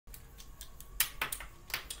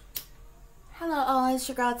Hello all, it's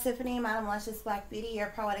your girl Tiffany, Madam Luscious Black Beauty,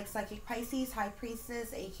 your poetic psychic Pisces, High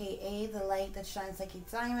Priestess, aka the light that shines like a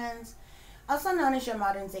diamond, also known as your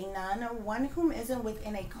modern day nun, one whom isn't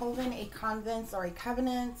within a coven, a convent, or a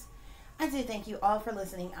covenant. I do thank you all for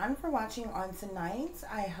listening and for watching on tonight.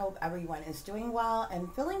 I hope everyone is doing well and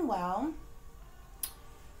feeling well.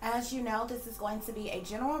 As you know, this is going to be a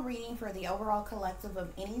general reading for the overall collective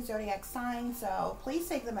of any zodiac sign, so please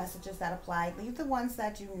take the messages that apply, leave the ones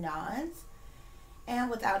that do not.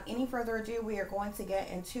 And without any further ado, we are going to get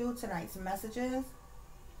into tonight's messages.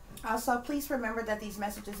 Also, please remember that these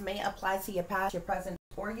messages may apply to your past, your present,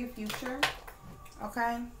 or your future.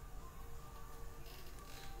 Okay?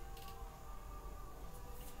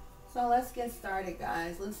 So let's get started,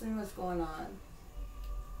 guys. Listen to what's going on.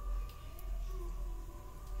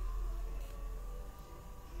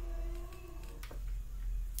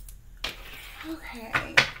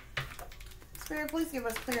 Okay. Spirit, please give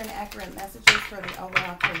us clear and accurate messages for the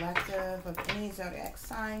overall collective of any zodiac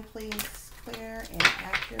sign. Please, clear and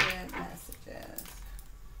accurate messages.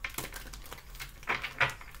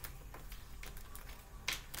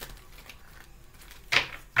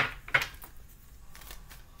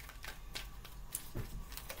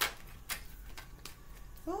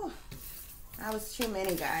 Ooh, that was too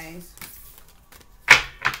many, guys.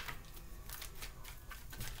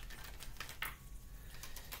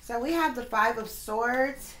 So we have the Five of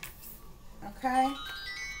Swords, okay?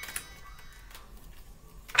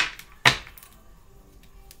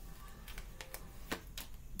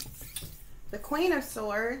 The Queen of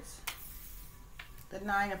Swords, the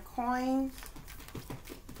Nine of Coins.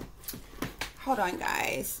 Hold on,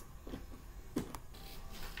 guys.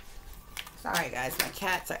 Sorry, guys, my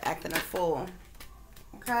cats are acting a fool,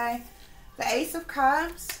 okay? The Ace of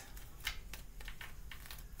Cups.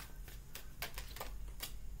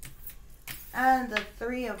 And the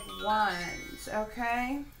Three of Wands,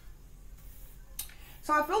 okay?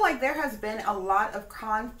 So I feel like there has been a lot of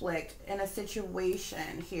conflict in a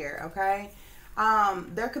situation here, okay?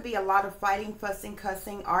 There could be a lot of fighting, fussing,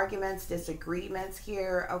 cussing, arguments, disagreements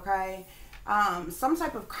here, okay? Some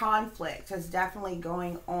type of conflict is definitely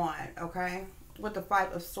going on, okay? With the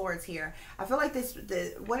Five of Swords here. I feel like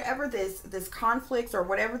whatever this conflicts or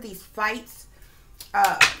whatever these fights,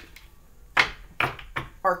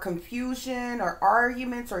 or confusion or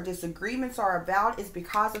arguments or disagreements are about is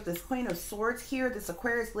because of this Queen of Swords here, this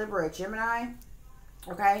Aquarius, Libra, or Gemini.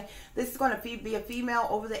 Okay, this is going to be a female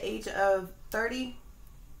over the age of 30.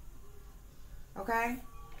 Okay,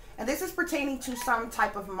 and this is pertaining to some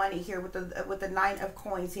type of money here with the Nine of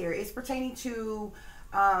Coins here. It's pertaining to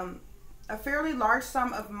a fairly large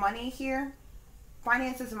sum of money here.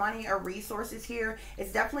 Finances, money, or resources here.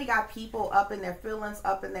 It's definitely got people up in their feelings,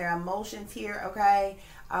 up in their emotions here, okay?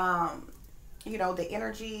 You know, the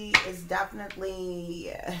energy is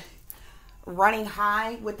definitely running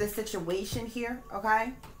high with this situation here,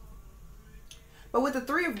 okay? But with the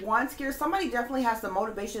Three of Wands here, somebody definitely has the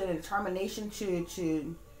motivation and determination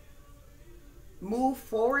to move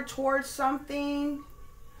forward towards something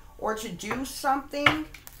or to do something.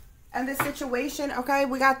 And this situation, okay,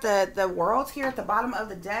 we got the World here at the bottom of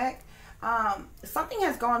the deck. Something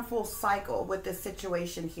has gone full cycle with this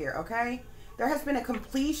situation here, okay? There has been a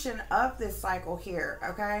completion of this cycle here,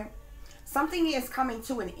 okay? Something is coming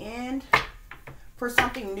to an end for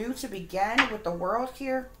something new to begin with the World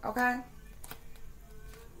here, okay?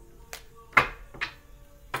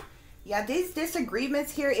 Yeah, these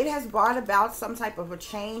disagreements here, it has brought about some type of a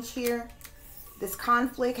change here. This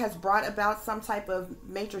conflict has brought about some type of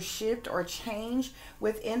major shift or change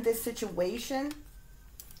within this situation.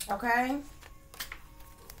 Okay?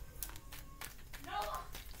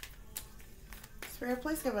 Spirit,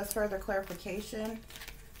 please give us further clarification.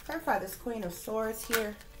 Clarify this Queen of Swords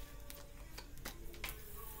here.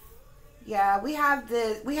 Yeah, we have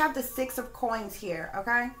the Six of Coins here,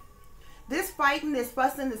 okay? This fighting, this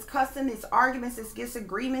fussing, this cussing, these arguments, this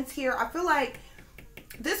disagreements here, I feel like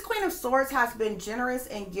this Queen of Swords has been generous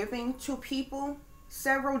in giving to people,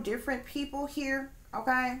 several different people here,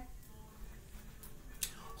 okay?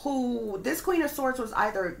 This Queen of Swords was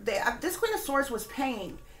this Queen of Swords was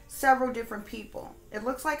paying several different people. It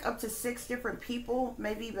looks like up to 6 different people,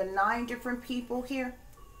 maybe even 9 different people here.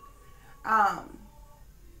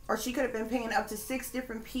 Or she could have been paying up to 6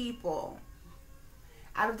 different people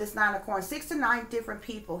out of this Nine of Coins. 6 to 9 different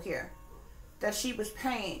people here that she was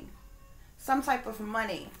paying some type of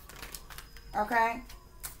money, okay?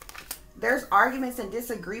 There's arguments and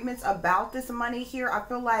disagreements about this money here. I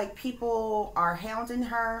feel like people are hounding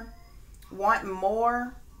her, want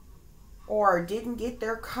more, or didn't get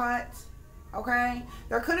their cut, okay?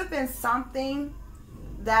 There could have been something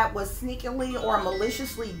that was sneakily or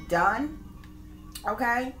maliciously done,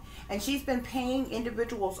 okay? And she's been paying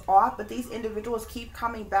individuals off, but these individuals keep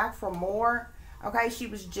coming back for more, okay? She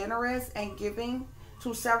was generous and giving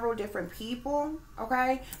to several different people,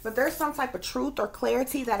 okay? But there's some type of truth or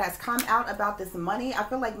clarity that has come out about this money. I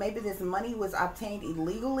feel like maybe this money was obtained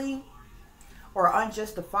illegally or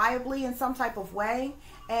unjustifiably in some type of way.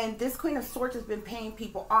 And this Queen of Swords has been paying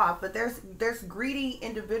people off, but there's greedy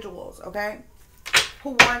individuals, okay,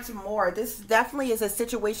 who wants more. This definitely is a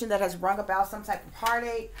situation that has brought about some type of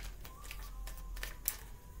heartache,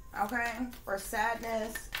 okay, or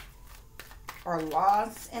sadness or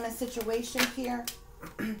loss in a situation here.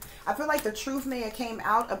 I feel like the truth may have came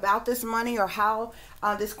out about this money, or how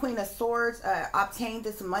this Queen of Swords obtained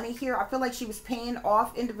this money here. I feel like she was paying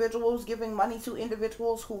off individuals, giving money to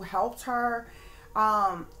individuals who helped her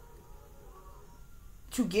to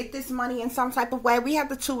get this money in some type of way. We have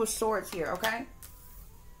the Two of Swords here, okay?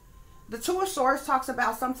 The Two of Swords talks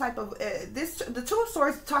about some type of the Two of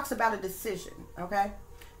Swords talks about a decision, okay?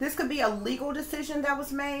 This could be a legal decision that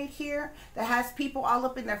was made here that has people all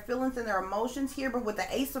up in their feelings and their emotions here. But with the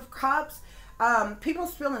Ace of Cups,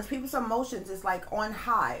 people's feelings, people's emotions is like on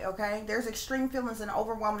high, okay? There's extreme feelings and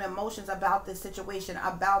overwhelming emotions about this situation,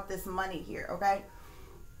 about this money here, okay?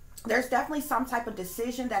 There's definitely some type of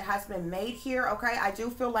decision that has been made here, okay? I do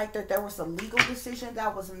feel like that there was a legal decision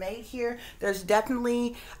that was made here. There's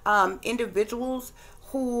definitely individuals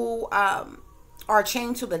who are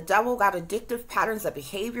chained to the devil, got addictive patterns of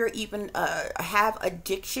behavior, even have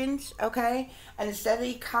addictions, okay? And instead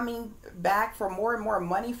of coming back for more and more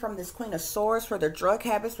money from this Queen of Swords, for their drug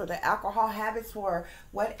habits, for their alcohol habits, for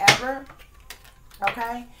whatever,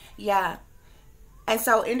 okay? Yeah. And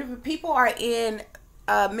so people are in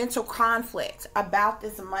mental conflict about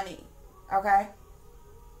this money, okay?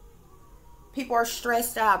 People are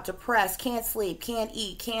stressed out, depressed, can't sleep, can't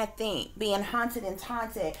eat, can't think, being haunted and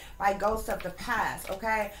taunted by ghosts of the past,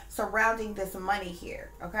 okay? Surrounding this money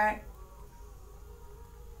here, okay?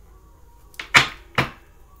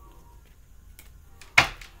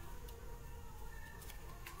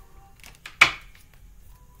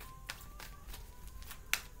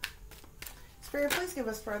 Spirit, please give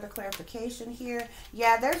us further clarification here.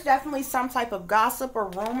 Yeah, there's definitely some type of gossip or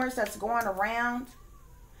rumors that's going around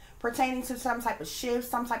pertaining to some type of shift,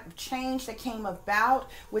 some type of change that came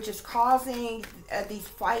about, which is causing these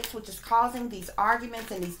fights, which is causing these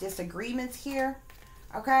arguments and these disagreements here,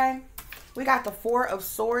 okay? We got the Four of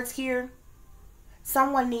Swords here.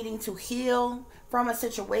 Someone needing to heal from a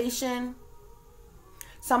situation.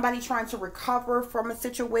 Somebody trying to recover from a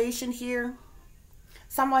situation here.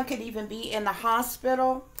 Someone could even be in the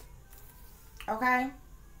hospital, okay?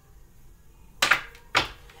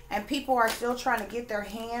 And people are still trying to get their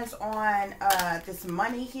hands on this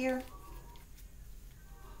money here.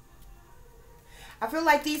 I feel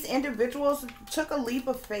like these individuals took a leap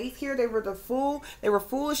of faith here. They were they were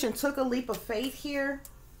foolish and took a leap of faith here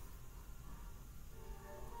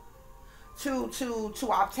to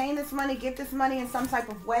obtain this money, get this money in some type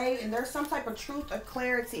of way. And there's some type of truth or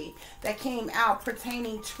clarity that came out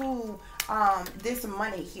pertaining to this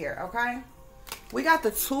money here, okay? We got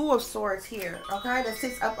the Two of Swords here, okay, that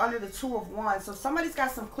sits up under the Two of Wands. So somebody's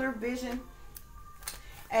got some clear vision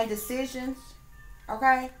and decisions,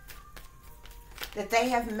 okay, that they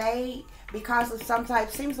have made because of some type,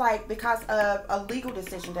 seems like because of a legal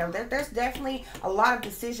decision. There's definitely a lot of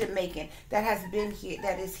decision making that has been here,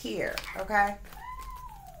 that is here, okay.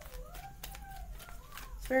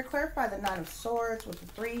 Spirit, clarify the Nine of Swords with the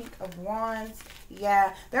Three of Wands.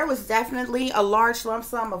 Yeah, there was definitely a large lump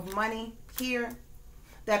sum of money here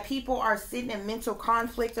that people are sitting in mental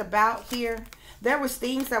conflict about here. There was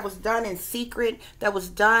things that was done in secret, that was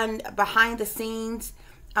done behind the scenes,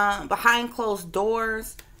 behind closed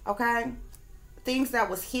doors, okay? Things that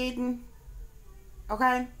was hidden,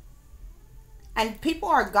 okay? And people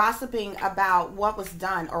are gossiping about what was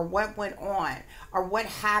done or what went on or what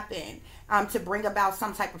happened to bring about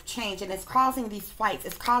some type of change. And it's causing these fights.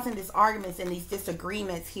 It's causing these arguments and these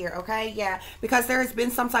disagreements here, okay? Yeah, because there has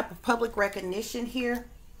been some type of public recognition here.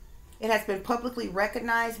 It has been publicly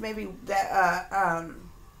recognized, maybe that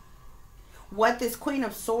what this Queen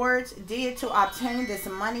of Swords did to obtain this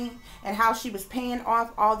money and how she was paying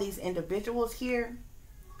off all these individuals here,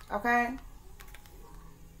 okay?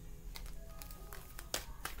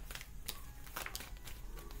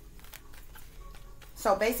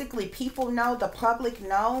 So basically, people know, the public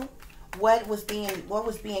know what was being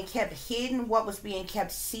kept hidden, what was being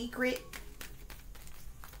kept secret,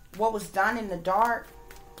 what was done in the dark.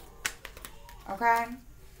 Okay?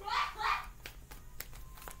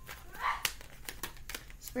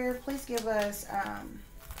 Spirit, please give us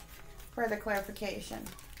Further clarification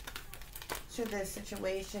to this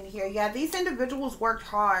situation here. Yeah, these individuals worked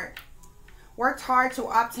hard. Worked hard to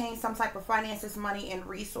obtain some type of finances, money, and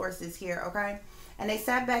resources here, okay? And they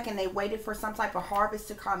sat back and they waited for some type of harvest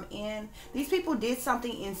to come in. These people did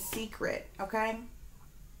something in secret, okay?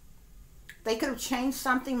 They could have changed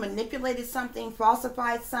something, manipulated something,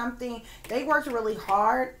 falsified something. They worked really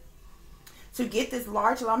hard to get this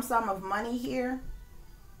large lump sum of money here.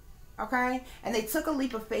 Okay, and they took a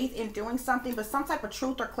leap of faith in doing something, but some type of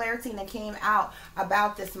truth or clarity that came out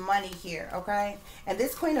about this money here. Okay, and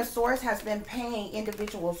this Queen of Swords has been paying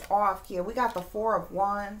individuals off here. We got the Four of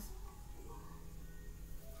Wands.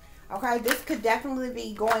 Okay, this could definitely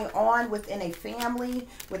be going on within a family,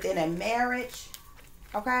 within a marriage.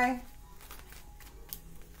 Okay,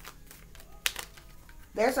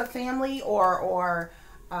 there's a family or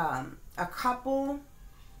a couple.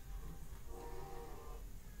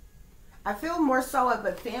 I feel more so of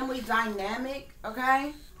a family dynamic,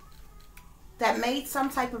 okay, that made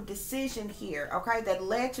some type of decision here, okay, that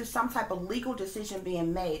led to some type of legal decision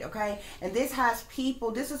being made, okay, and this has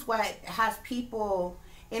people, this is what has people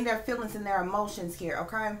in their feelings and their emotions here,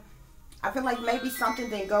 okay. I feel like maybe something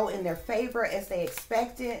didn't go in their favor as they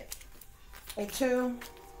expected it to.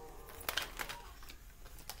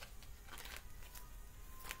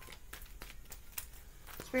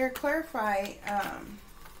 Spirit, clarify,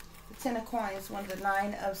 Ten of Coins, the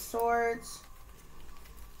Nine of Swords.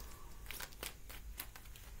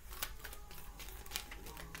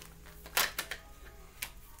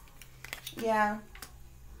 Yeah.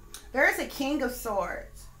 There is a King of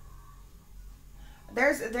Swords.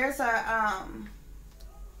 There's a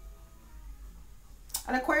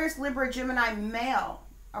an Aquarius, Libra, Gemini male,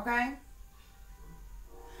 okay?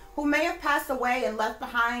 Who may have passed away and left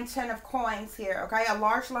behind 10 of Coins here, okay? A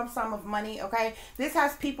large lump sum of money, okay? This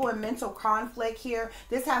has people in mental conflict here.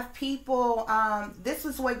 This has people, this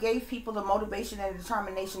is what gave people the motivation and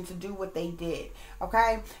determination to do what they did,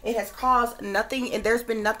 okay? It has caused nothing, and there's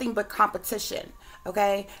been nothing but competition,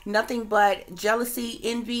 okay? Nothing but jealousy,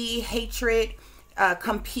 envy, hatred,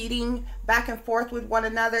 competing back and forth with one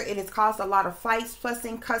another. It has caused a lot of fights,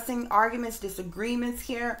 fussing, cussing, arguments, disagreements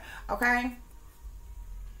here, okay?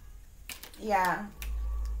 Yeah,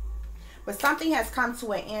 but something has come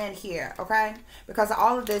to an end here, okay? Because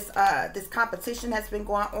all of this this competition has been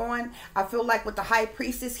going on. I feel like with the High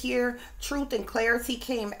Priestess here, truth and clarity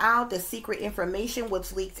came out. The secret information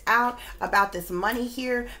was leaked out about this money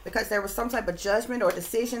here because there was some type of judgment or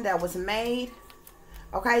decision that was made.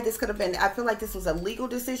 Okay, this could have been, I feel like this was a legal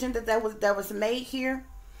decision that was made here.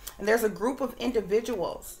 And there's a group of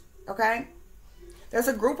individuals, okay? There's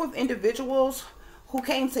a group of individuals who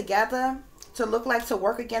came together to look like to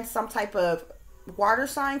work against some type of water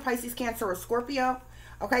sign, Pisces, Cancer, or Scorpio,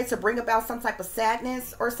 okay, to bring about some type of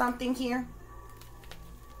sadness or something here.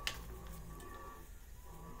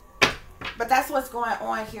 But that's what's going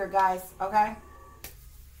on here, guys, okay?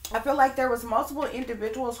 I feel like there was multiple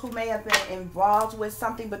individuals who may have been involved with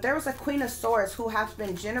something, but there was a Queen of Swords who has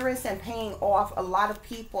been generous and paying off a lot of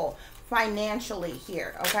people financially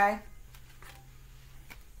here, okay?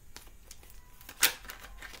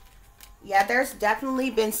 Yeah, there's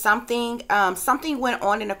definitely been something, something went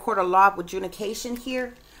on in the court of law with adjudication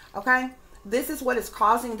here, okay? This is what is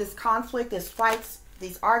causing this conflict, this fights,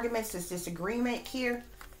 these arguments, this disagreement here,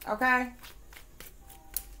 okay?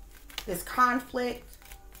 This conflict.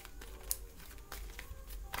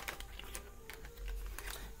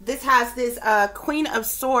 This has this Queen of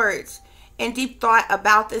Swords in deep thought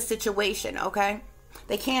about this situation, okay?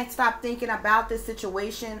 They can't stop thinking about this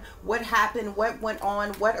situation, what happened, what went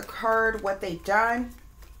on, what occurred, what they done,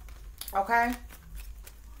 okay?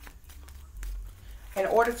 In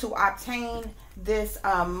order to obtain this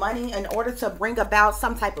money, in order to bring about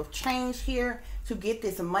some type of change here, to get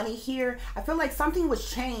this money here. I feel like something was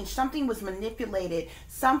changed, something was manipulated,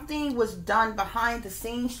 something was done behind the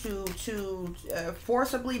scenes to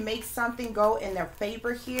forcibly make something go in their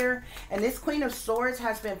favor here. And this Queen of Swords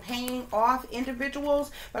has been paying off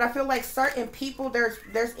individuals, but I feel like certain people,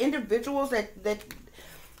 there's individuals that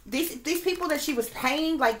these people that she was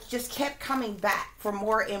paying, like, just kept coming back for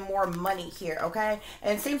more and more money here, okay?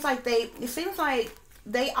 And it seems like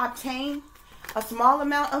they obtained a small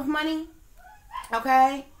amount of money,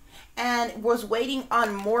 okay, and was waiting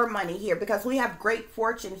on more money here because we have great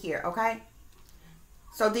fortune here, okay?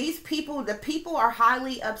 So these people, the people are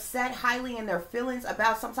highly upset, highly in their feelings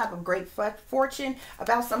about some type of great fortune,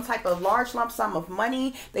 about some type of large lump sum of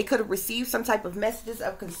money. They could have received some type of messages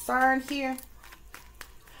of concern here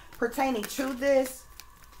pertaining to this.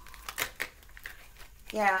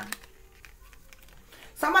 Yeah.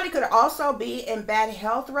 Somebody could also be in bad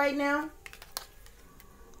health right now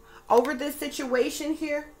over this situation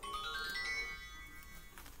here.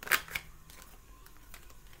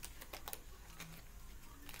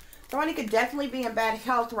 Somebody could definitely be in bad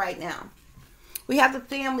health right now. We have the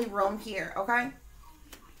family room here, okay?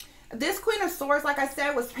 This Queen of Swords, like I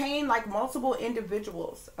said, was paying like multiple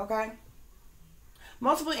individuals, okay?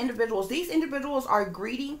 Multiple individuals. These individuals are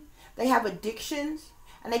greedy. They have addictions.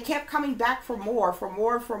 And they kept coming back for more,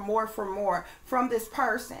 from this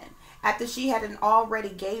person after she hadn't already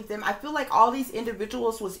gave them. I feel like all these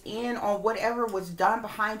individuals was in on whatever was done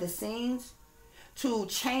behind the scenes to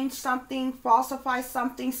change something, falsify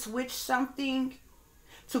something, switch something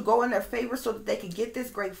to go in their favor so that they could get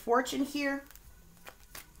this great fortune here.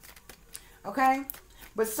 Okay?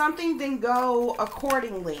 But something didn't go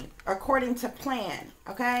according to plan.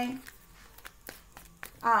 Okay?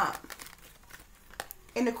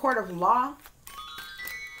 In the court of law.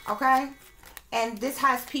 Okay? And this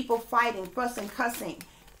has people fighting, fussing, cussing,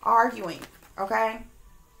 arguing. Okay?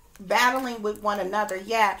 Battling with one another.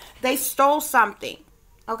 Yeah, they stole something.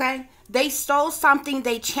 Okay? They stole something.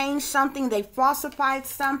 They changed something. They falsified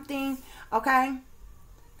something. Okay?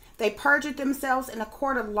 They perjured themselves in a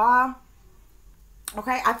court of law.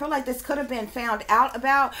 Okay? I feel like this could have been found out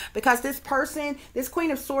about because this person, this Queen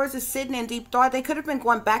of Swords is sitting in deep thought. They could have been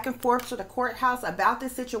going back and forth to the courthouse about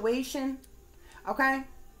this situation. Okay?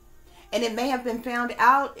 And it may have been found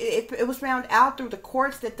out, it was found out through the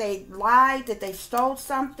courts that they lied, that they stole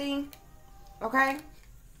something. Okay?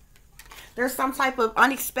 There's some type of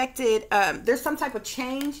unexpected, there's some type of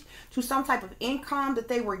change to some type of income that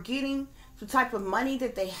they were getting, to type of money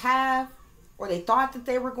that they have, or they thought that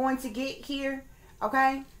they were going to get here.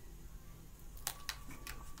 Okay?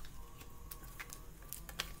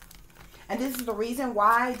 And this is the reason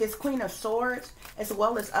why this Queen of Swords, as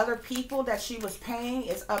well as other people that she was paying,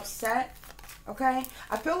 is upset. Okay?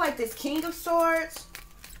 I feel like this King of Swords,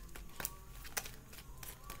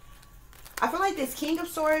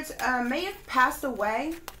 may have passed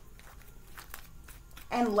away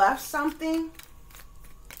and left something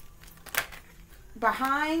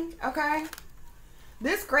behind. Okay?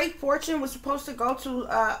 This great fortune was supposed to go to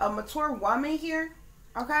a mature woman here.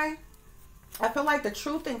 Okay? I feel like the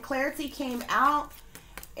truth and clarity came out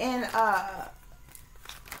in a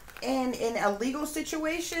legal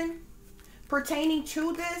situation pertaining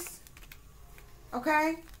to this.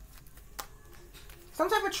 Okay? Some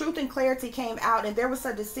type of truth and clarity came out and there was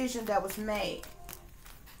a decision that was made.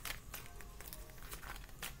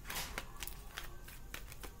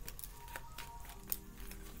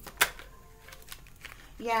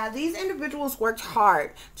 Yeah, these individuals worked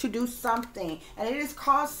hard to do something. And it has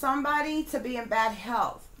caused somebody to be in bad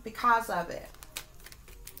health because of it.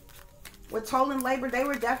 With toil and labor, they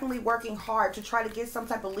were definitely working hard to try to get some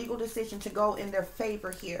type of legal decision to go in their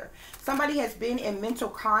favor here. Somebody has been in mental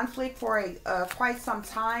conflict for quite some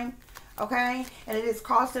time. Okay? And it has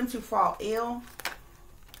caused them to fall ill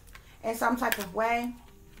in some type of way.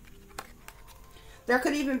 There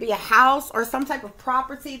could even be a house or some type of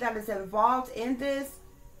property that is involved in this.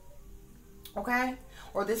 Okay?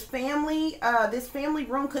 Or this family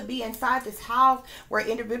room could be inside this house where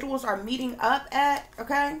individuals are meeting up at.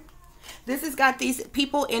 Okay? This has got these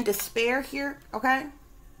people in despair here. Okay?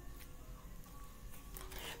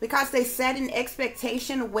 Because they set an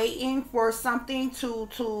expectation waiting for something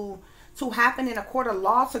to happen in a court of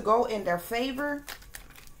law to go in their favor.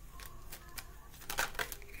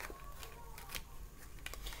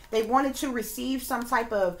 They wanted to receive some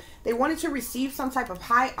type of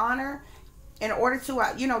high honor in order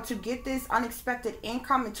to, to get this unexpected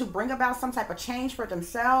income and to bring about some type of change for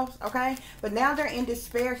themselves, okay? But now they're in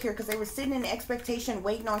despair here because they were sitting in expectation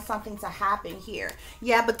waiting on something to happen here.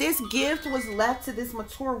 Yeah, but this gift was left to this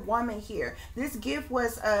mature woman here. This gift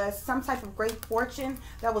was some type of great fortune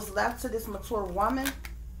that was left to this mature woman,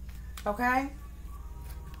 okay?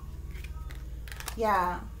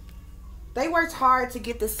 Yeah. They worked hard to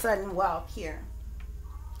get this sudden wealth here.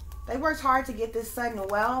 They worked hard to get this sudden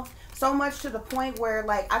wealth. So much to the point where,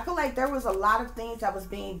 like, I feel like there was a lot of things that was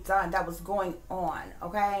being done, that was going on,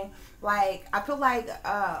 okay? Like, I feel like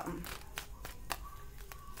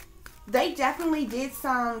they definitely did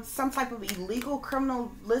some type of illegal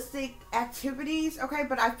criminalistic activities, okay?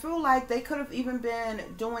 But I feel like they could have even been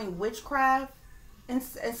doing witchcraft in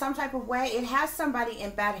some type of way. It has somebody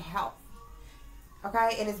in bad health. Okay,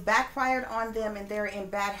 it has backfired on them and they're in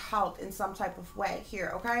bad health in some type of way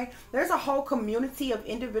here, okay? There's a whole community of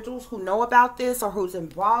individuals who know about this or who's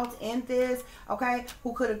involved in this, okay?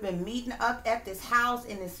 Who could have been meeting up at this house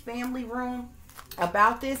in this family room,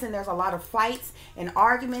 about this, and there's a lot of fights and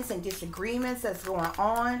arguments and disagreements that's going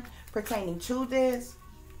on pertaining to this.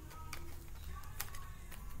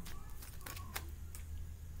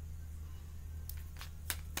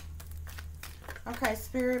 Okay,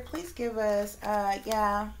 Spirit, please give us,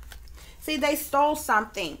 yeah. See, they stole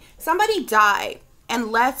something. Somebody died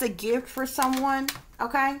and left a gift for someone,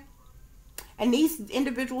 okay? And these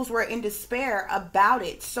individuals were in despair about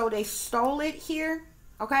it. So they stole it here,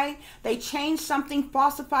 okay? They changed something,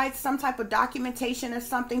 falsified some type of documentation or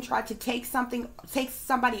something, tried to take something, take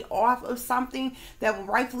somebody off of something that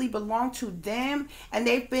rightfully belonged to them. And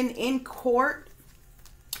they've been in court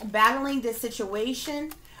battling this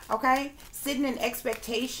situation, okay? Sitting in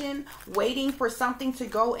expectation, waiting for something to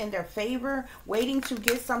go in their favor, waiting to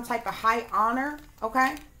get some type of high honor,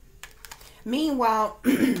 okay? Meanwhile,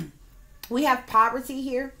 we have poverty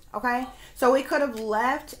here, okay? So it could have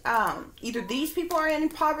left, either these people are in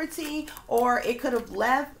poverty, or it could have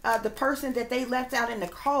left the person that they left out in the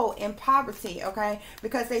cold in poverty, okay?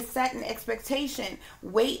 Because they sat in expectation,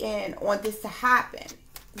 waiting on this to happen,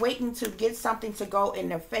 waiting to get something to go in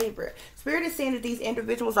their favor. Spirit is saying that these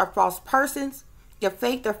individuals are false persons. They're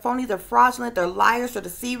fake, they're phony, they're fraudulent, they're liars, they're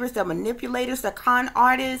deceivers, they're manipulators, they're con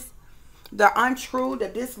artists, they're untrue,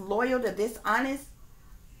 they're disloyal, they're dishonest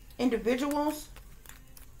individuals.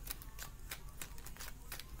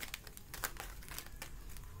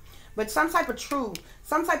 But some type of truth,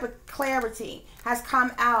 some type of clarity has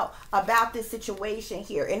come out about this situation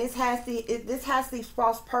here. And this has these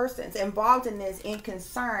false persons involved in this in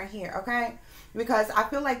concern here, okay? Because I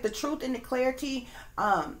feel like the truth and the clarity,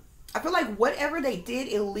 I feel like whatever they did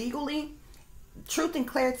illegally, truth and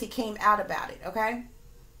clarity came out about it, okay?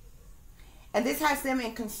 And this has them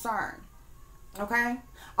in concern, okay?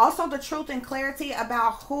 Also, the truth and clarity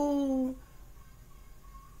about who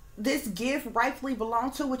this gift rightfully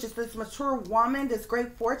belonged to, which is this mature woman, this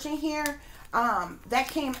great fortune here, that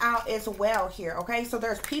came out as well here, okay? So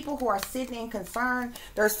there's people who are sitting in concern.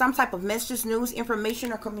 There's some type of message, news,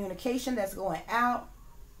 information, or communication that's going out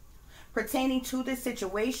pertaining to this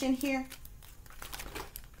situation here,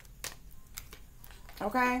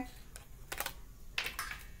 okay?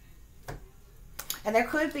 And there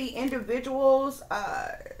could be individuals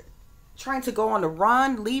trying to go on the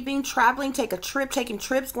run, leaving, traveling, take a trip, taking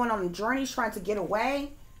trips, going on journeys, trying to get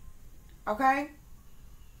away. Okay?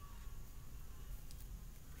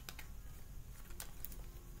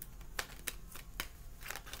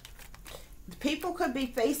 People could be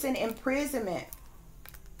facing imprisonment.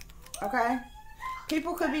 Okay?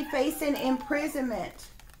 People could be facing imprisonment.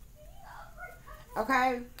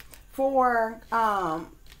 Okay? For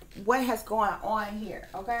what has going on here.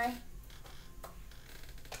 Okay?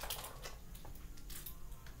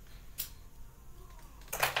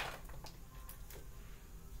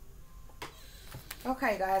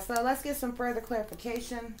 Okay, guys, so let's get some further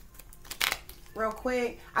clarification real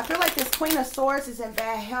quick. I feel like this Queen of Swords is in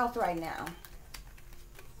bad health right now.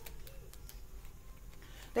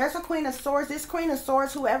 There's a Queen of Swords. This Queen of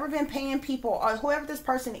Swords, whoever been paying people, or whoever this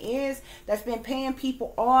person is that's been paying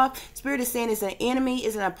people off, Spirit is saying is an enemy,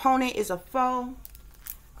 is an opponent, is a foe.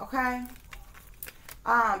 Okay?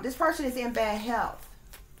 This person is in bad health.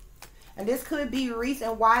 And this could be the reason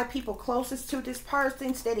why people closest to this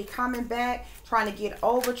person steady coming back, trying to get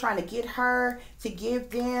over, trying to get her to give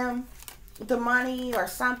them the money or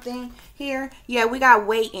something here. Yeah, we got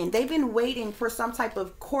waiting. They've been waiting for some type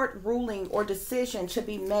of court ruling or decision to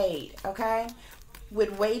be made, okay?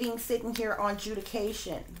 With waiting, sitting here on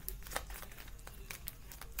adjudication.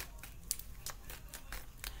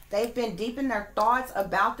 They've been deep in their thoughts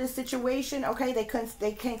about this situation, okay?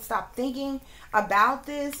 They can't stop thinking about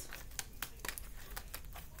this.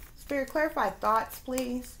 Spirit, clarify thoughts,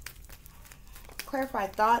 please. Clarify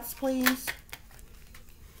thoughts, please.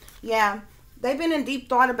 Yeah, they've been in deep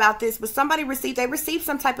thought about this, but they received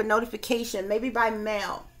some type of notification, maybe by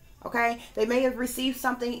mail, okay? They may have received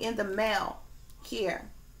something in the mail here,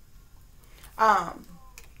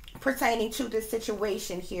 pertaining to this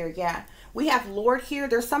situation here, yeah. We have Lord here.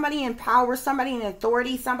 There's somebody in power, somebody in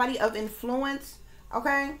authority, somebody of influence,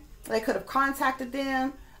 okay? They could have contacted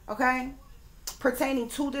them, okay? Pertaining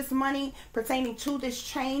to this money, pertaining to this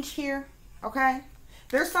change here, okay?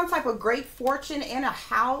 There's some type of great fortune in a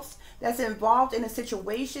house that's involved in a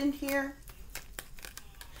situation here.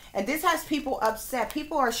 And this has people upset.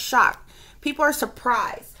 People are shocked. People are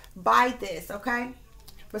surprised by this, okay?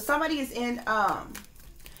 But somebody is in,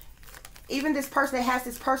 even this person that has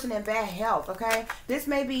this person in bad health, okay? This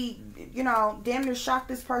may be, you know, damn near shock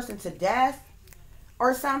this person to death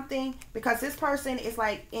or something, because this person is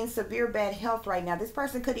like in severe bad health right now. This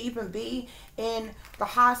person could even be in the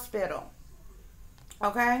hospital,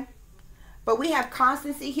 Okay? But we have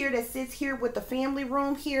constancy here that sits here with the family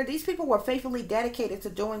room here. These people were faithfully dedicated to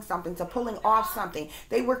doing something, to pulling off something.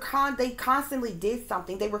 They constantly did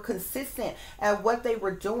something. They were consistent at what they were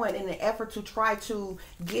doing in an effort to try to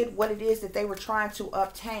get what it is that they were trying to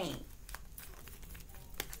obtain.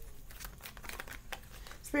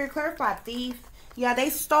 Spirit, clarify thief. Yeah, they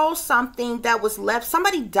stole something that was left.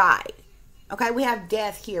 Somebody died. Okay, we have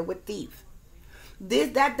death here with thief.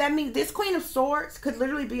 That means this Queen of Swords could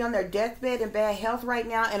literally be on their deathbed in bad health right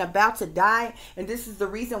now and about to die. And this is the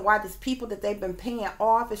reason why these people that they've been paying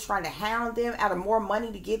off is trying to hound them out of more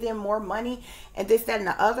money to give them more money and this, that, and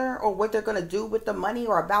the other, or what they're going to do with the money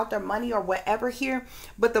or about their money or whatever here.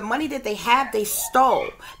 But the money that they have, they stole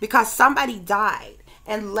because somebody died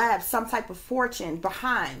and left some type of fortune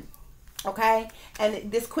behind. Okay,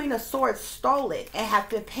 and this Queen of Swords stole it and have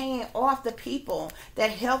been paying off the people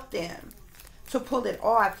that helped them to pull it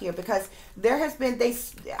off here, because there has been,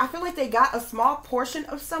 I feel like they got a small portion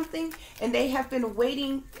of something and they have been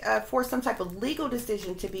waiting for some type of legal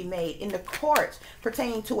decision to be made in the courts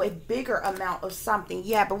pertaining to a bigger amount of something.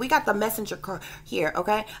 Yeah, but we got the messenger here.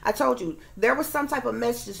 Okay, I told you there was some type of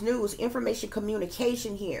messages, news, information,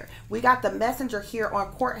 communication here. We got the messenger here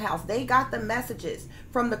on courthouse. They got the messages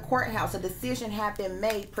from the courthouse. A decision had been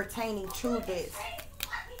made pertaining to this.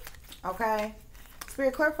 Okay,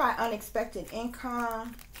 Spirit, clarify unexpected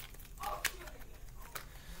income.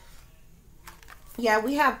 Yeah,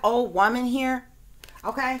 we have old woman here.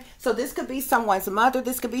 Okay, so this could be someone's mother.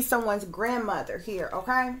 This could be someone's grandmother here.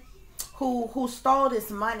 Okay, who stole this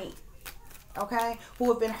money. Okay, who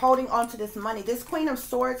have been holding on to this money. This Queen of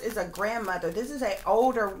Swords is a grandmother. This is an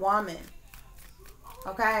older woman.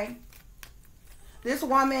 Okay, this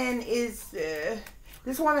woman is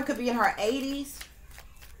this woman could be in her 80s.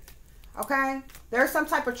 Okay, there's some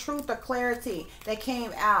type of truth or clarity that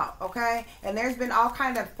came out. Okay, and there's been all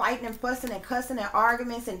kind of fighting and fussing and cussing and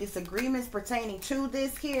arguments and disagreements pertaining to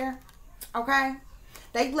this here. Okay,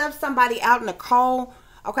 they left somebody out in the cold.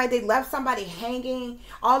 Okay, they left somebody hanging.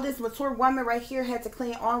 All this mature woman right here had to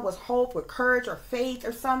cling on with hope, with courage or faith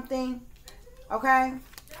or something. Okay,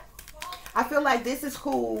 I feel like this is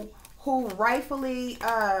who rightfully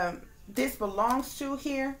this belongs to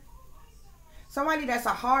here. Somebody that's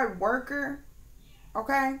a hard worker,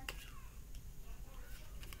 okay?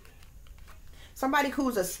 Somebody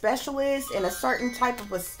who's a specialist in a certain type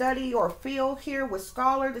of a study or field here with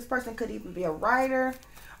scholar. This person could even be a writer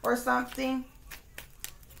or something.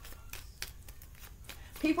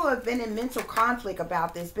 People have been in mental conflict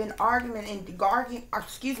about this, been arguing and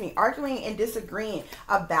disagreeing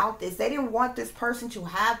about this. They didn't want this person to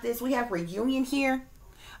have this. We have reunion here,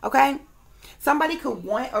 okay? Somebody could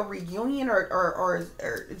want a reunion or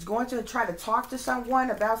is going to try to talk to someone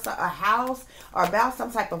about a house or about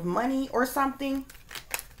some type of money or something.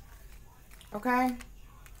 Okay.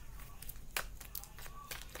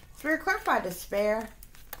 Spirit, clarify despair.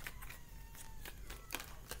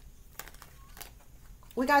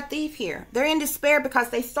 We got thief here. They're in despair because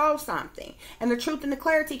they stole something. And the truth and the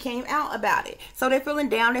clarity came out about it. So they're feeling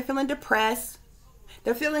down. They're feeling depressed.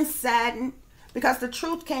 They're feeling saddened because the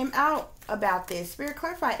truth came out about this. Spirit,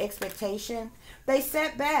 clarify expectation. They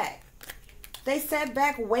sat back. They sat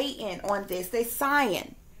back waiting on this. They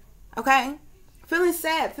sighing. Okay? Feeling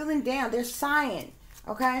sad, feeling down. They're sighing.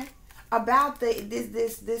 Okay? About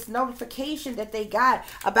this notification that they got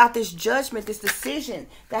about this judgment, this decision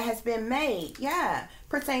that has been made. Yeah.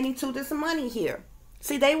 Pertaining to this money here.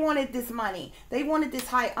 See, they wanted this money. They wanted this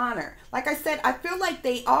high honor. Like I said, I feel like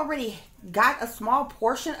they already got a small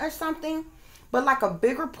portion or something. But like a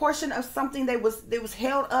bigger portion of something, they was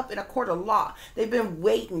held up in a court of law. They've been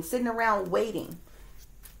waiting, sitting around waiting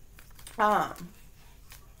to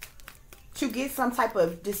get some type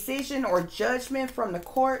of decision or judgment from the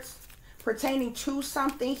courts pertaining to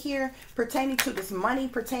something here, pertaining to this money,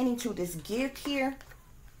 pertaining to this gift here.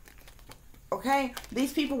 Okay,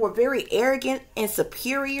 these people were very arrogant and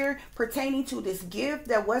superior pertaining to this gift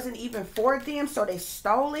that wasn't even for them, so they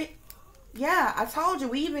stole it. Yeah, I told you,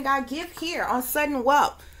 we even got a gift here on sudden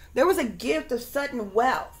wealth. There was a gift of sudden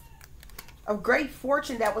wealth, of great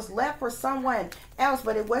fortune that was left for someone else,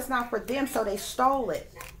 but it was not for them, so they stole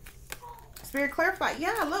it. Spirit, clarify.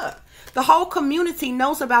 Yeah, look, the whole community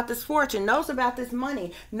knows about this fortune, knows about this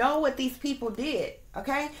money, know what these people did.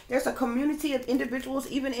 Okay, there's a community of individuals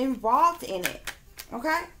even involved in it.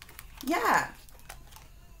 Okay, yeah.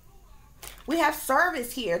 We have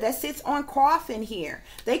service here that sits on coffin here.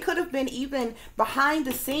 They could have been even behind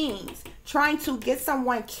the scenes trying to get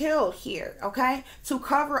someone killed here, okay, to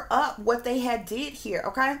cover up what they had did here,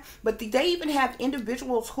 okay. But they even have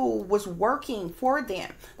individuals who was working for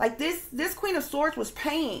them. Like this Queen of Swords was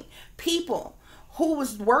paying people who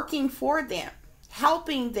was working for them,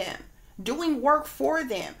 helping them, doing work for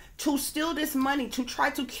them to steal this money, to try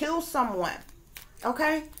to kill someone,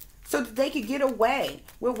 okay, so that they could get away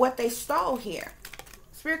with what they stole here.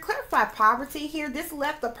 Spirit, clarify poverty here. This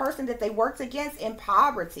left the person that they worked against in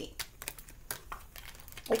poverty.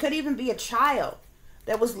 It could even be a child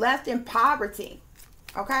that was left in poverty,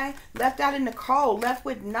 okay, left out in the cold, left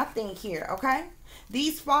with nothing here, okay.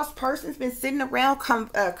 These false persons been sitting around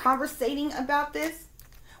conversating about this,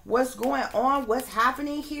 what's going on, what's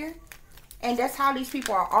happening here. And that's how these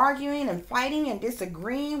people are arguing and fighting and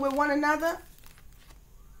disagreeing with one another.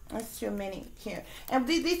 That's too many here. And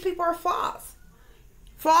these people are false.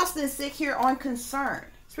 False and sick here on concern.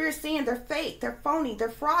 Spirit saying they're fake, they're phony, they're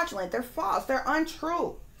fraudulent, they're false, they're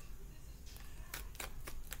untrue.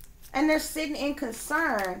 And they're sitting in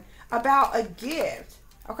concern about a gift.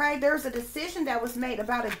 Okay, there's a decision that was made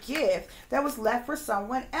about a gift that was left for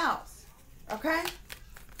someone else. Okay?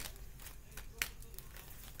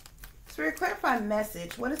 Spirit, clarify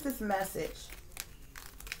message. What is this message?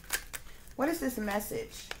 What is this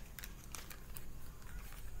message?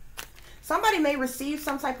 Somebody may receive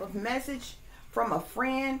some type of message from a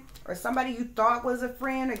friend or somebody you thought was a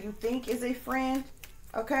friend or you think is a friend.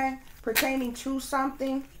 Okay? Pertaining to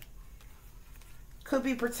something. Could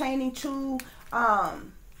be pertaining to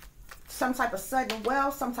some type of sudden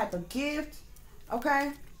wealth, some type of gift.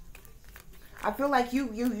 Okay? I feel like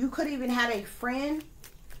you could even had a friend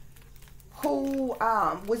who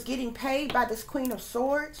was getting paid by this Queen of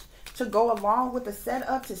Swords to go along with the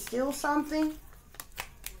setup to steal something.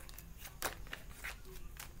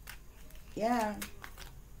 Yeah.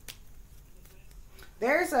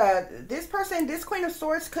 There's this person, this Queen of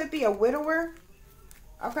Swords could be a widower.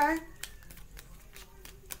 Okay?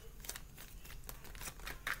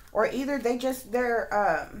 Or either they're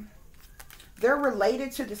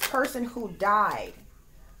related to this person who died.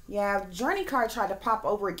 Yeah, Journey card tried to pop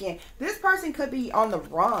over again. This person could be on the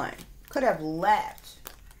run. Could have left.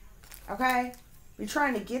 Okay? You're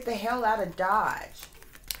trying to get the hell out of Dodge.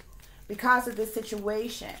 Because of this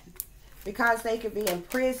situation. Because they could be in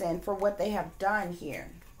prison for what they have done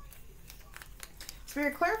here.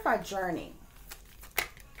 Spirit, clarify journey.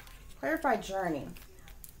 Clarify journey.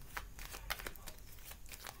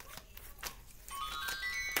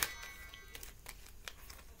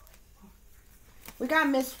 We got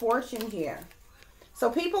misfortune here.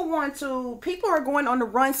 So people are going on the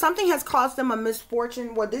run. Something has caused them a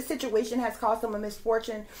misfortune. Well, this situation has caused them a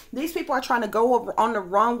misfortune. These people are trying to go over on the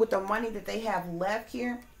run with the money that they have left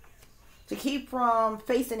here to keep from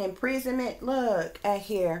facing imprisonment. Look at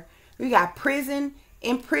here. We got prison,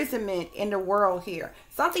 imprisonment in the world here.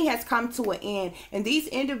 Something has come to an end. And these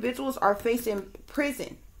individuals are facing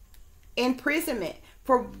prison, imprisonment,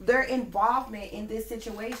 for their involvement in this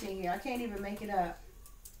situation here. I can't even make it up.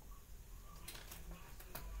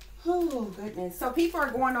 Oh, goodness. So people are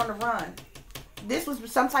going on the run. This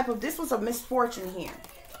was a misfortune here.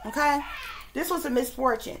 Okay? This was a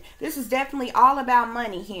misfortune. This is definitely all about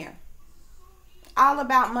money here. All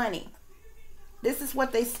about money. This is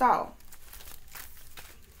what they stole.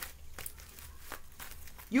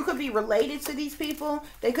 You could be related to these people.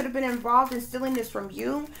 They could have been involved in stealing this from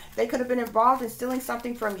you. They could have been involved in stealing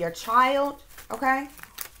something from your child. Okay?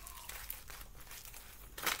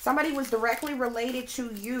 Somebody was directly related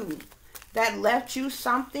to you that left you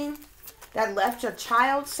something. That left your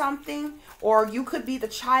child something. Or you could be the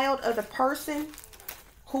child of the person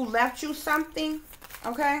who left you something.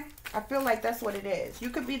 Okay? I feel like that's what it is. You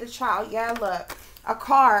could be the child. Yeah, look. A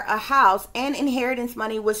car, a house, and inheritance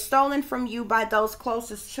money was stolen from you by those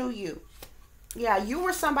closest to you. Yeah, you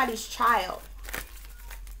were somebody's child.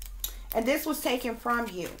 And this was taken from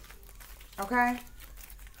you. Okay?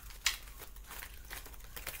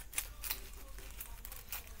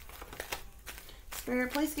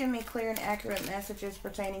 Spirit, please give me clear and accurate messages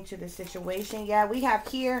pertaining to the situation. Yeah, we have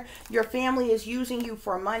here, your family is using you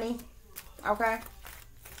for money. Okay?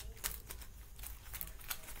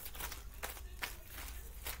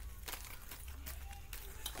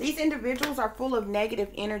 These individuals are full of negative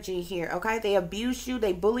energy here, okay? They abused you.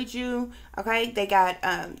 They bullied you, okay? They got,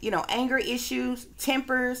 anger issues,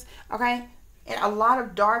 tempers, okay? And a lot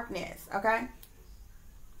of darkness, okay?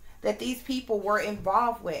 That these people were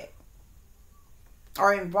involved with.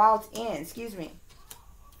 Or involved in, excuse me.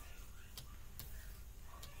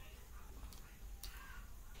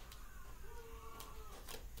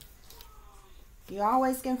 You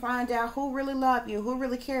always can find out who really love you, who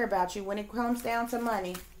really care about you when it comes down to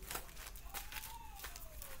money.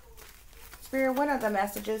 Spirit, what other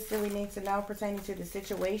messages do we need to know pertaining to the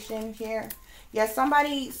situation here? Yeah,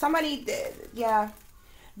 somebody, yeah.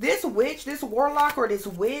 This witch, this warlock or this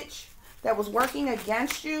witch that was working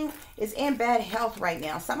against you is in bad health right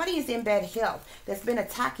now. Somebody is in bad health that's been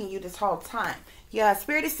attacking you this whole time. Yeah,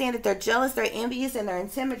 Spirit is saying that they're jealous, they're envious, and they're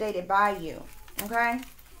intimidated by you. Okay?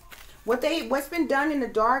 What's been done in the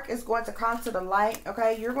dark is going to come to the light,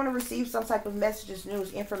 okay? You're going to receive some type of messages,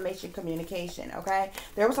 news, information, communication, okay?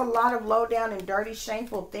 There was a lot of low down and dirty,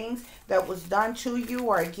 shameful things that was done to you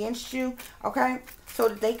or against you, okay? So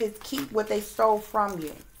that they could keep what they stole from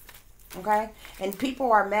you, okay? And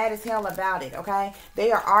people are mad as hell about it, okay?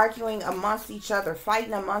 They are arguing amongst each other,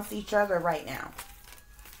 fighting amongst each other right now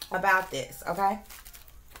about this, okay?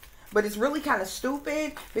 But it's really kind of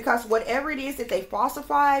stupid because whatever it is that they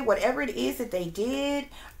falsified, whatever it is that they did,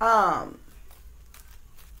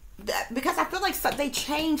 because I feel like they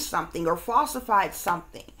changed something or falsified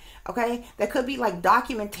something, okay? That could be like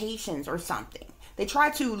documentations or something. They try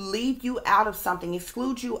to leave you out of something,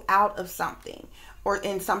 exclude you out of something or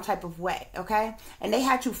in some type of way, okay? And they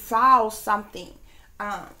had to file something.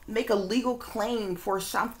 Make a legal claim for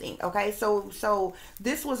something, okay? So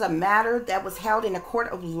this was a matter that was held in a court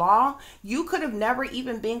of law. You could have never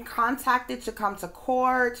even been contacted to come to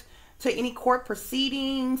court, to any court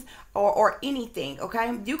proceedings or anything,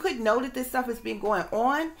 okay? You could know that this stuff has been going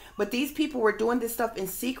on, but these people were doing this stuff in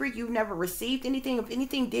secret. You've never received anything. If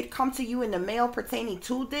anything did come to you in the mail pertaining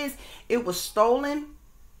to this, it was stolen.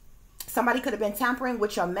 Somebody could have been tampering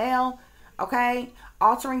with your mail, okay?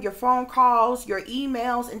 Altering your phone calls, your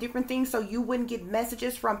emails, and different things so you wouldn't get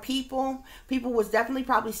messages from people. People was definitely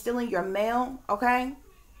probably stealing your mail, okay?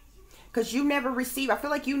 Because you never received, I feel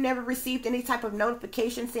like you never received any type of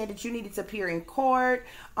notification saying that you needed to appear in court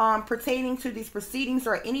pertaining to these proceedings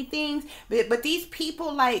or anything. But these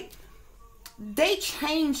people, like, they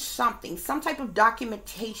changed something, some type of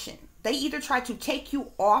documentation. They either tried to take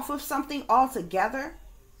you off of something altogether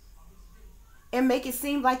and make it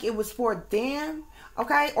seem like it was for them,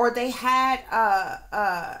 okay? Or they had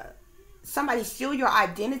somebody steal your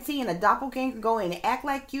identity and a doppelganger go in and act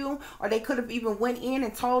like you. Or they could have even went in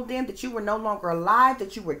and told them that you were no longer alive,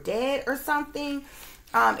 that you were dead or something,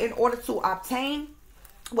 in order to obtain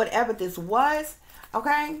whatever this was,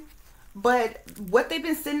 okay? But what they've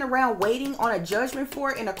been sitting around waiting on a judgment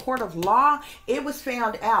for in a court of law, it was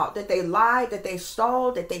found out that they lied, that they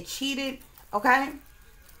stole, that they cheated, okay?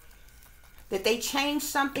 That they changed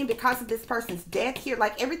something because of this person's death here.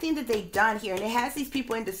 Like everything that they've done here. And it has these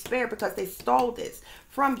people in despair because they stole this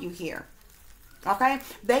from you here. Okay?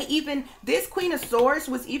 This Queen of Swords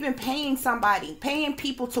was even paying somebody. Paying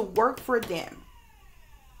people to work for them.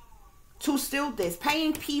 To steal this.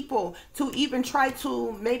 Paying people to even try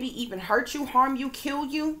to maybe even hurt you, harm you, kill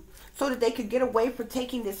you. So that they could get away from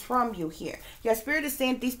taking this from you here. Your Spirit is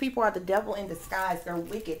saying these people are the devil in disguise. They're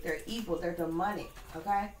wicked. They're evil. They're demonic.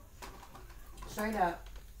 Okay? Straight up.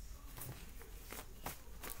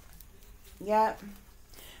 Yep.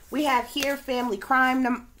 We have here family crime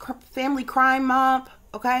mob,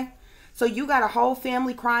 okay? So you got a whole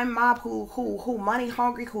family crime mob who money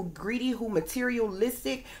hungry, who greedy, who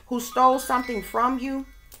materialistic, who stole something from you,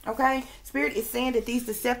 okay? Spirit is saying that these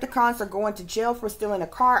Decepticons are going to jail for stealing a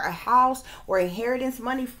car, a house, or inheritance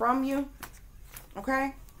money from you,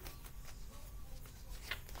 okay?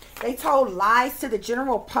 They told lies to the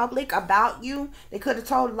general public about you. They could have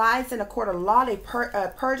told lies in a court of law. They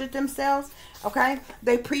perjured themselves, okay?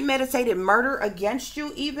 They premeditated murder against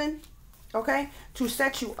you even, okay? To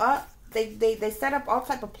set you up. They set up all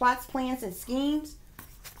type of plots, plans, and schemes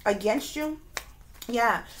against you.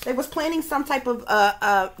 Yeah, they was planning some type of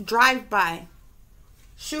drive-by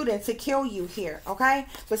shooting to kill you here, okay?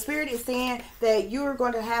 But Spirit is saying that you're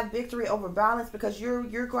going to have victory over violence because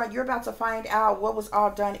you're about to find out what was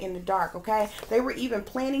all done in the dark, okay? They were even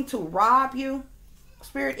planning to rob you.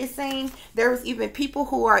 Spirit is saying there's even people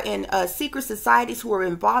who are in secret societies who are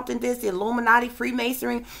involved in this, the Illuminati,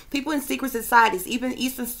 Freemasonry, people in secret societies, even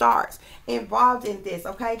Eastern Stars involved in this,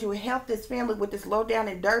 okay, to help this family with this low down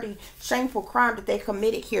and dirty, shameful crime that they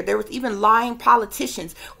committed here. There was even lying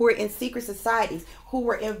politicians who were in secret societies who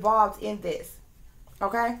were involved in this,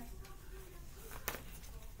 okay?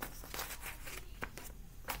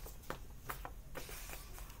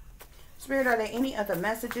 Spirit, are there any other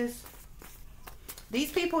messages?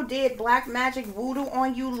 These people did black magic, voodoo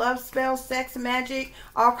on you, love spells, sex magic,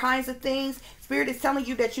 all kinds of things. Spirit is telling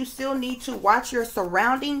you that you still need to watch your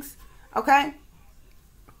surroundings, okay?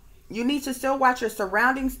 You need to still watch your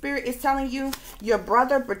surroundings. Spirit is telling you your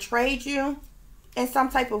brother betrayed you, in some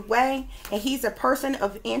type of way, and he's a person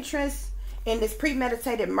of interest in this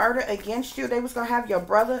premeditated murder against you. They was going to have your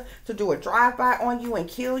brother to do a drive-by on you and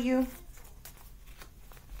kill you.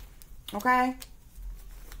 Okay?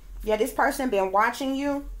 Yeah, this person been watching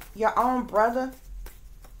you, your own brother.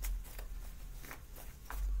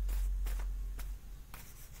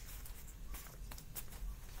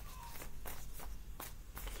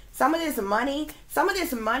 Some of this money,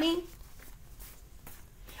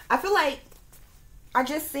 I feel like I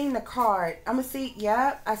just seen the card. I'm going to see,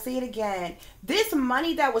 yep, I see it again. This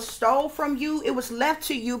money that was stole from you, it was left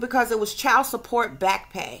to you because it was child support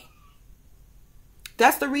back pay.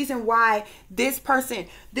 That's the reason why this person,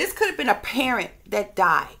 this could have been a parent that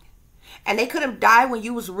died. And they could have died when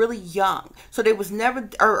you was really young. So they was never,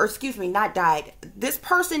 or excuse me, not died. This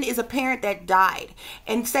person is a parent that died.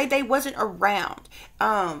 And say they wasn't around.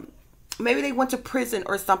 Maybe they went to prison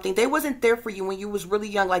or something. They wasn't there for you when you was really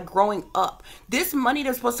young, like growing up. This money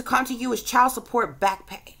that's supposed to come to you is child support back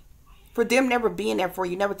pay. For them never being there for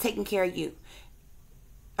you, never taking care of you.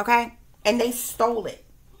 Okay? And they stole it.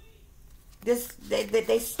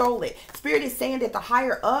 They stole it. Spirit is saying that the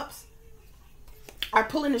higher ups are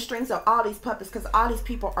pulling the strings of all these puppets because all these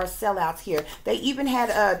people are sellouts here. They even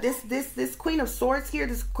had this Queen of Swords here,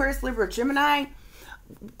 this Aquarius, Libra, Gemini,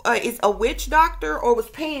 is a witch doctor or was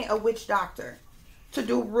paying a witch doctor to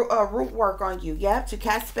do root work on you. Yeah, to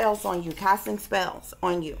cast spells on you, casting spells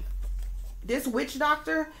on you. This witch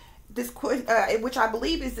doctor, which I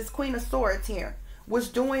believe is this Queen of Swords here, was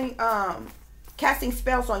doing casting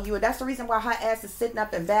spells on you, and that's the reason why her ass is sitting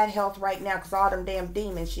up in bad health right now, because all them damn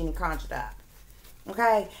demons she done conjured up.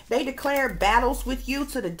 Okay, they declared battles with you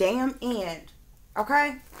to the damn end.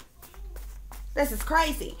 Okay. This is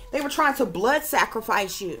crazy. They were trying to blood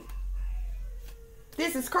sacrifice you.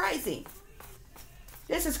 This is crazy.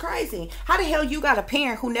 This is crazy. How the hell you got a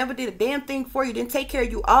parent who never did a damn thing for you, didn't take care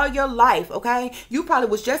of you all your life, okay? You probably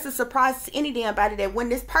was just as surprised as any damn body that when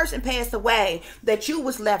this person passed away, that you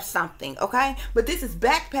was left something, okay? But this is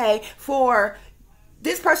back pay for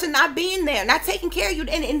this person not being there, not taking care of you.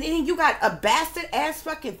 And then you got a bastard ass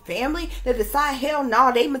fucking family that decide, hell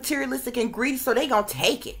no, they materialistic and greedy, so they gonna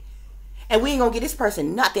take it. And we ain't gonna get this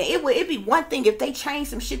person nothing. It'd be one thing if they change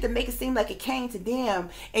some shit to make it seem like it came to them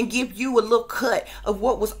and give you a little cut of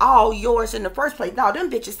what was all yours in the first place. No, them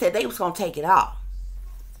bitches said they was gonna take it all.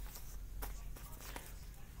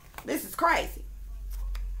 This is crazy.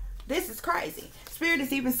 This is crazy. Spirit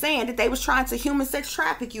is even saying that they was trying to human sex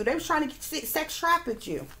traffic you. They was trying to sex traffic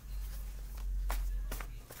you.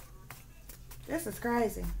 This is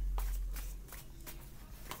crazy.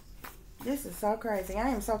 This is so crazy. I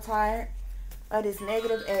am so tired of this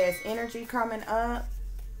negative ass energy coming up.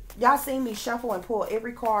 Y'all seen me shuffle and pull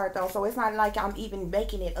every card though, so it's not like I'm even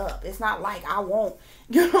making it up. It's not like I won't.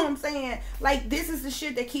 You know what I'm saying? Like, this is the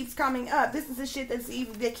shit that keeps coming up. This is the shit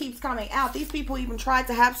that keeps coming out. These people even tried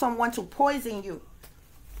to have someone to poison you.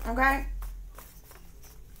 Okay?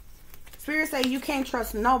 Spirit say you can't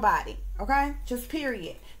trust nobody. Okay? Just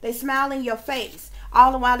period. They smile in your face.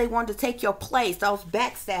 All the while they wanted to take your place. Those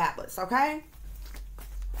backstabbers. Okay?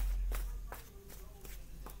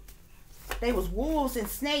 They was wolves and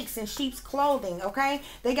snakes in sheep's clothing, okay?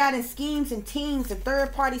 They got in schemes and teams and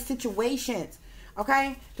third-party situations,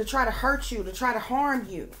 okay? To try to hurt you, to try to harm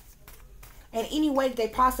you in any way that they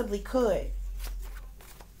possibly could.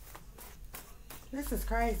 This is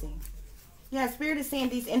crazy. Yeah, Spirit is saying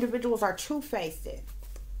these individuals are two-faced.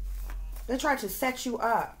 They try to set you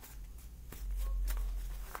up.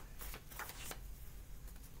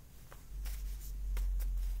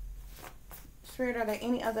 Spirit, are there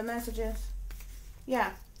any other messages?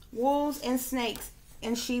 Yeah. Wolves and snakes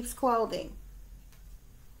in sheep's clothing.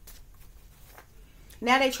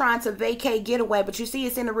 Now they trying to vacate getaway, but you see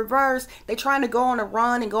it's in the reverse. They trying to go on a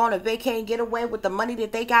run and go on a vacate getaway with the money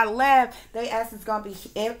that they got left. They ass is going to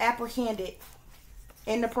be apprehended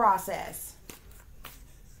in the process.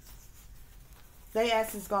 They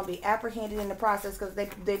ass is going to be apprehended in the process because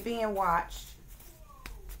they're being watched.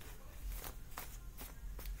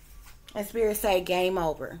 And Spirit say game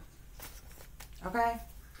over. Okay?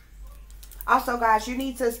 Also, guys, you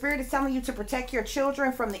need to, Spirit is telling you to protect your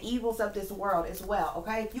children from the evils of this world as well.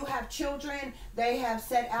 Okay? If you have children, they have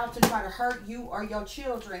set out to try to hurt you or your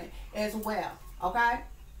children as well. Okay?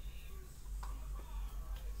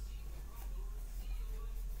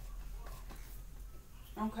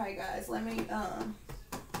 Okay, guys, let me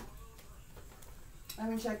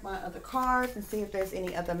check my other cards and see if there's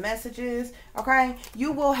any other messages. Okay,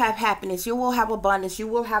 you will have happiness, you will have abundance, you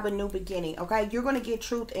will have a new beginning. Okay, you're going to get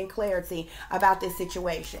truth and clarity about this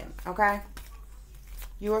situation. Okay,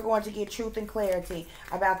 you are going to get truth and clarity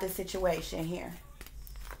about this situation here.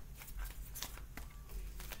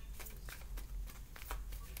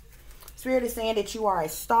 Spirit is saying that you are a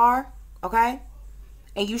star, okay?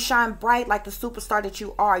 And you shine bright like the superstar that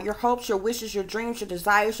you are. Your hopes, your wishes, your dreams, your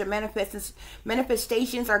desires, your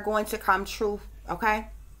manifestations are going to come true, okay?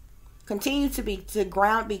 Continue to be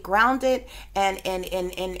grounded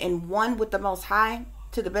and one with the Most High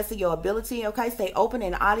to the best of your ability, okay? Stay open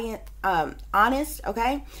and honest,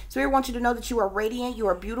 okay? Spirit wants you to know that you are radiant, you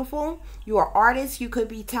are beautiful, you are artists, you could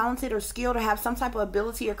be talented or skilled or have some type of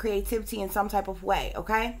ability or creativity in some type of way,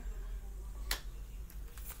 okay?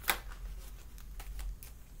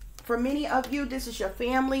 For many of you, this is your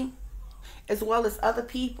family as well as other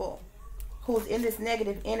people who's in this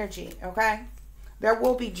negative energy, okay? There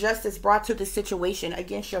will be justice brought to this situation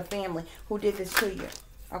against your family who did this to you,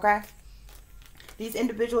 okay? These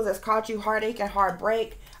individuals that's caused you heartache and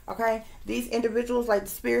heartbreak, okay? These individuals, like the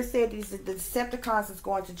Spirit said, these are the Decepticons that's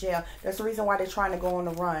going to jail. That's the reason why they're trying to go on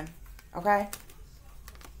the run, okay?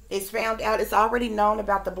 It's found out, it's already known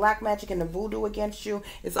about the black magic and the voodoo against you.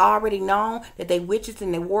 It's already known that they witches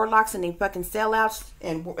and they warlocks and they fucking sellouts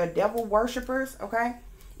and devil worshippers, okay?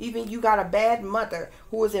 Even you got a bad mother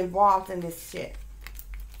who is involved in this shit.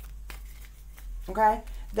 Okay?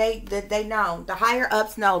 They know. The higher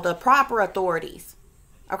ups know. The proper authorities.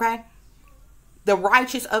 Okay? The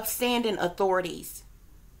righteous, upstanding authorities.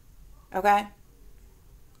 Okay?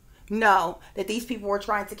 Know that these people were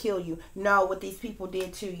trying to kill you. Know what these people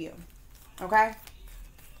did to you. Okay?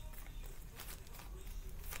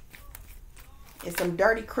 There's some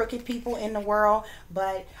dirty, crooked people in the world,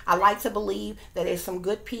 but I like to believe that there's some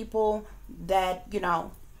good people that, you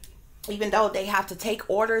know, even though they have to take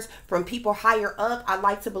orders from people higher up, I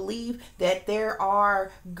like to believe that there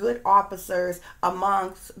are good officers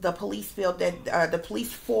amongst the police field, that the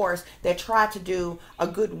police force that try to do a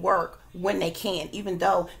good work when they can, even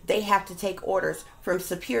though they have to take orders from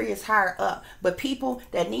superiors higher up. But people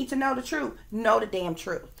that need to know the truth, know the damn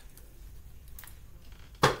truth.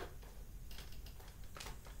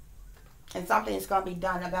 And something is going to be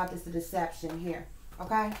done about this deception here.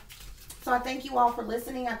 Okay? So I thank you all for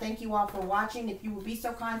listening. I thank you all for watching. If you would be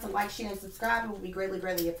so kind to like, share, and subscribe, it would be greatly,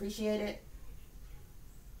 greatly appreciated.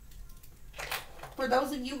 For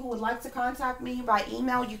those of you who would like to contact me by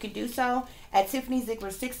email, you can do so at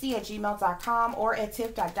tiffanyziegler60@gmail.com or at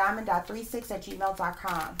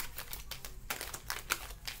tiff.diamond.36@gmail.com.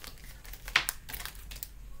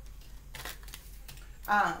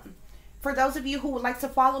 For those of you who would like to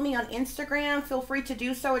follow me on Instagram, feel free to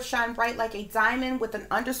do so. It's Shine Bright Like a Diamond with an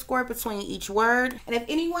underscore between each word. And if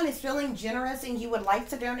anyone is feeling generous and you would like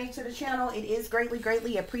to donate to the channel, it is greatly,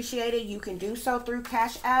 greatly appreciated. You can do so through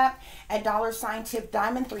Cash App at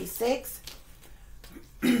 $tiffdiamond36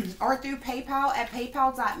 or through PayPal at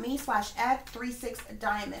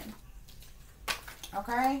paypal.me/@36diamond.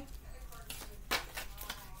 Okay?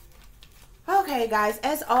 Okay, guys,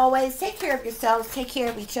 as always, take care of yourselves, take care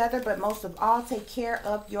of each other, but most of all, take care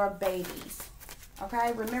of your babies.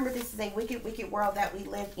 Okay? Remember, this is a wicked, wicked world that we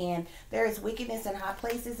live in. There is wickedness in high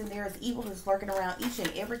places, and there is evil that's lurking around each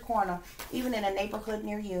and every corner, even in a neighborhood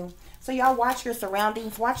near you. So y'all watch your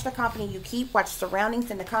surroundings, watch the company you keep, watch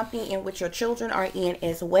surroundings in the company in which your children are in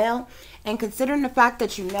as well. And considering the fact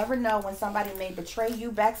that you never know when somebody may betray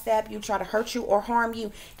you, backstab you, try to hurt you, or harm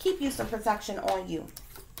you, keep you some protection on you.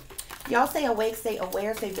 Y'all stay awake, stay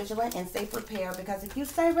aware, stay vigilant, and stay prepared, because if you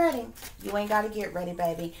stay ready, you ain't got to get ready,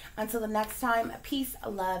 baby. Until the next time, peace,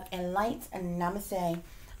 love, and light, and namaste.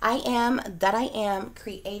 I am that I am,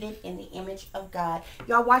 created in the image of God.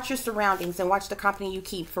 Y'all watch your surroundings and watch the company you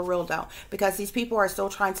keep, for real though, because these people are still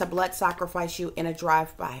trying to blood sacrifice you in a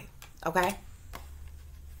drive-by, okay?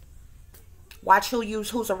 Watch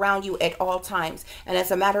who's around you at all times. And as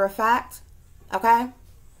a matter of fact, okay,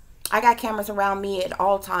 I got cameras around me at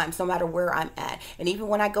all times, no matter where I'm at. And even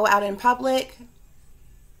when I go out in public,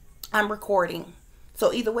 I'm recording.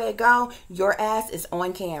 So either way it go, your ass is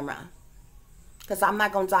on camera. Because I'm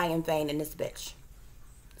not going to die in vain in this bitch.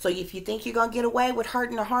 So if you think you're going to get away with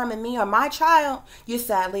hurting or harming me or my child, you're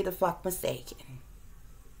sadly the fuck mistaken.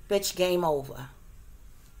 Bitch, game over.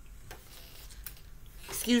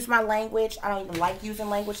 Excuse my language. I don't even like using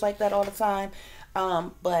language like that all the time.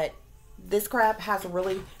 But this crap has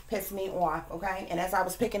really pissed me off, okay? And as I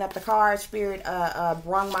was picking up the car, Spirit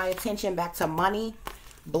brought my attention back to money,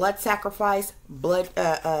 blood sacrifice, blood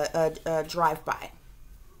drive-by,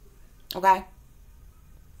 okay?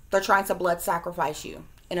 They're trying to blood sacrifice you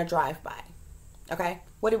in a drive-by, okay?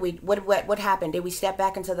 What happened? Did we step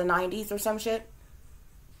back into the 90s or some shit?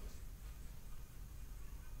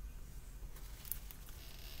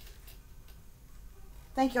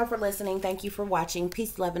 Thank y'all for listening. Thank you for watching.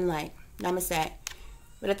 Peace, love, and light. Namaste.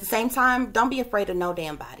 But at the same time, don't be afraid of no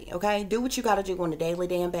damn body, okay? Do what you got to do on a daily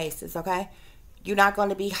damn basis, okay? You're not going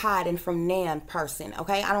to be hiding from nan person,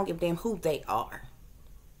 okay? I don't give a damn who they are.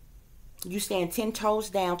 You stand 10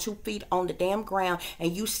 toes down, 2 feet on the damn ground,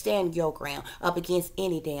 and you stand your ground up against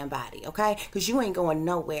any damn body, okay? Because you ain't going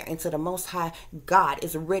nowhere until the Most High God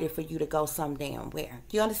is ready for you to go some damn where.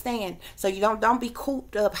 You understand? So you don't be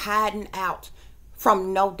cooped up hiding out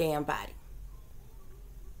from no damn body.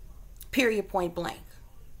 Period, point blank.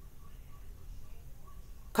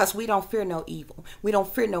 Because we don't fear no evil. We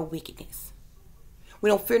don't fear no wickedness. We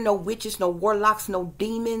don't fear no witches, no warlocks, no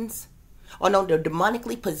demons, or no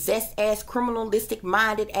demonically possessed ass, criminalistic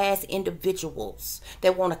minded ass individuals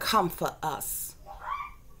that want to come for us.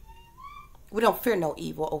 We don't fear no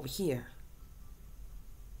evil over here.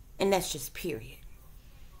 And that's just period.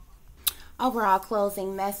 Overall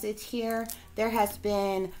closing message here. There has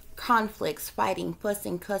been conflicts, fighting,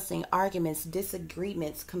 fussing, cussing, arguments,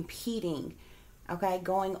 disagreements, competing, okay,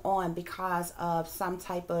 going on because of some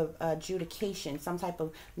type of adjudication, some type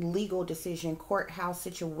of legal decision, courthouse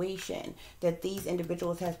situation that these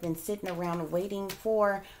individuals have been sitting around waiting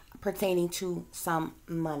for pertaining to some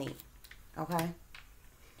money, okay?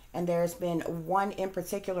 And there's been one in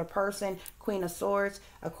particular person, Queen of Swords,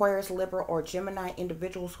 Aquarius, Libra, or Gemini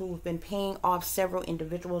individuals who have been paying off several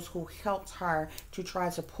individuals who helped her to try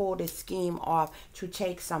to pull this scheme off to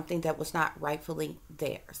take something that was not rightfully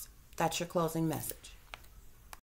theirs. That's your closing message.